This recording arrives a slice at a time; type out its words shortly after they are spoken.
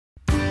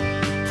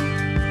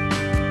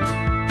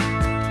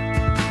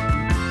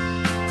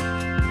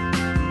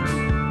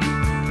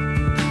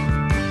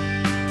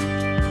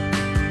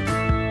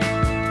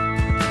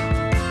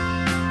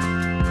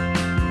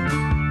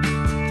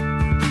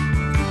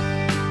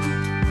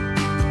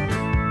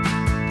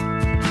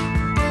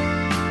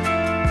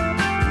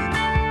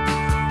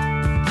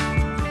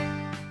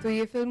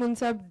ये फिल्म उन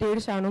सब 1.5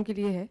 शानों के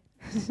लिए है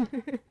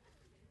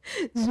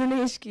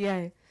जिन्होंने इश्क किया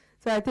है.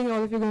 So I think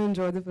all of you are going to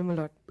enjoy the film a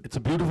lot. It's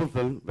a beautiful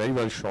film, very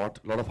well shot.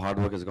 A lot of hard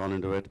work has gone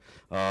into it.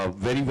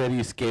 Very,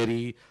 very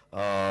scary,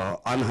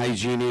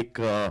 unhygienic,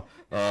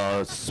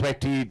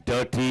 sweaty,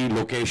 dirty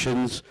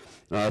locations.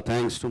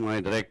 Thanks to my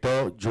director,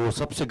 जो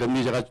सबसे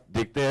गंदी जगह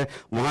देखते हैं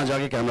वहाँ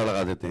जाके camera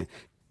लगा देते हैं.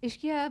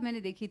 इश्किया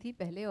मैंने देखी थी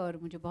पहले और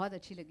मुझे बहुत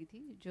अच्छी लगी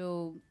थी.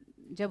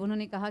 जब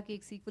उन्होंने कहा कि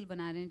एक सीक्वल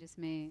बना रहे हैं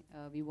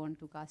जिसमें we want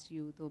to cast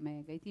you, तो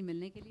मैं गई थी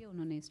मिलने के लिए.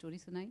 उन्होंने स्टोरी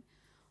सुनाई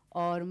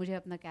और मुझे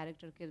अपना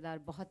कैरेक्टर किरदार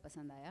बहुत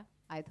पसंद आया.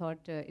 I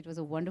thought it was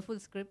a wonderful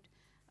script.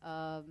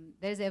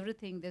 There is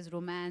everything, there is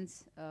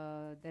romance,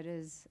 there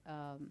is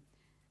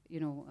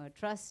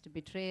trust,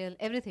 betrayal,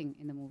 everything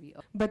in the movie.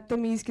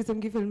 बदतमीज़ किस्म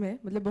की फिल्म है,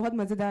 मतलब बहुत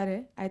मज़ेदार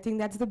है. I think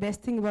that's the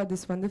best thing about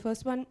this one. The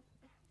first one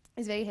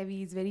is very heavy,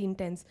 it's very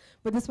intense,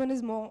 but this one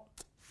is more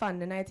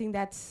fun, and I think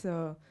that's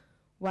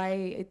why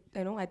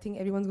I think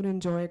everyone's going to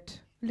enjoy it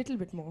a little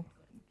bit more.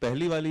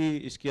 पहली वाली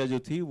इश्किया जो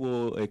थी वो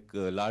एक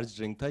large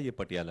drink था, ये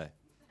पटियाला है.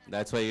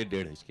 That's why ये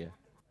 1.5 इश्किया.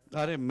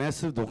 अरे मैं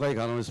सिर्फ धोखा ही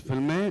खा रहा हूँ इस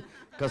फिल्म में,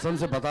 कसम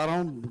से बता रहा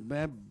हूँ.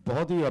 मैं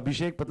बहुत ही,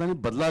 अभिषेक पता नहीं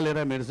बदला ले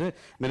रहा है मेरे से,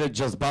 मेरे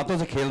जज्बातों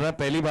से खेल रहा है.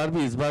 पहली बार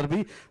भी, इस बार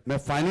भी. मैं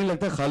फाइनली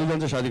लगता है खालिद खान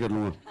से शादी कर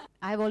लूँगा.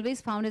 I have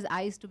always found his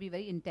eyes to be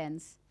very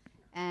intense.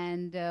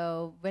 And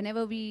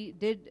whenever we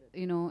did,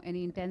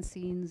 any intense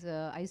scenes,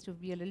 I used to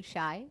be a little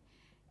shy.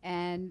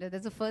 And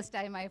that's the first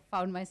time I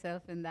found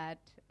myself in that,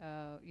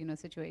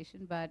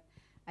 situation. But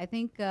I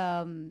think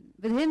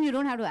with him, you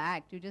don't have to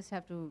act. You just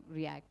have to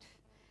react.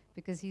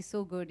 Because he's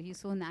so good,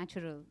 he's so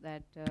natural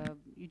that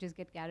you just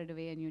get carried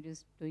away and you're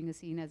just doing a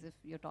scene as if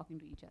you're talking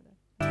to each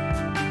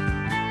other.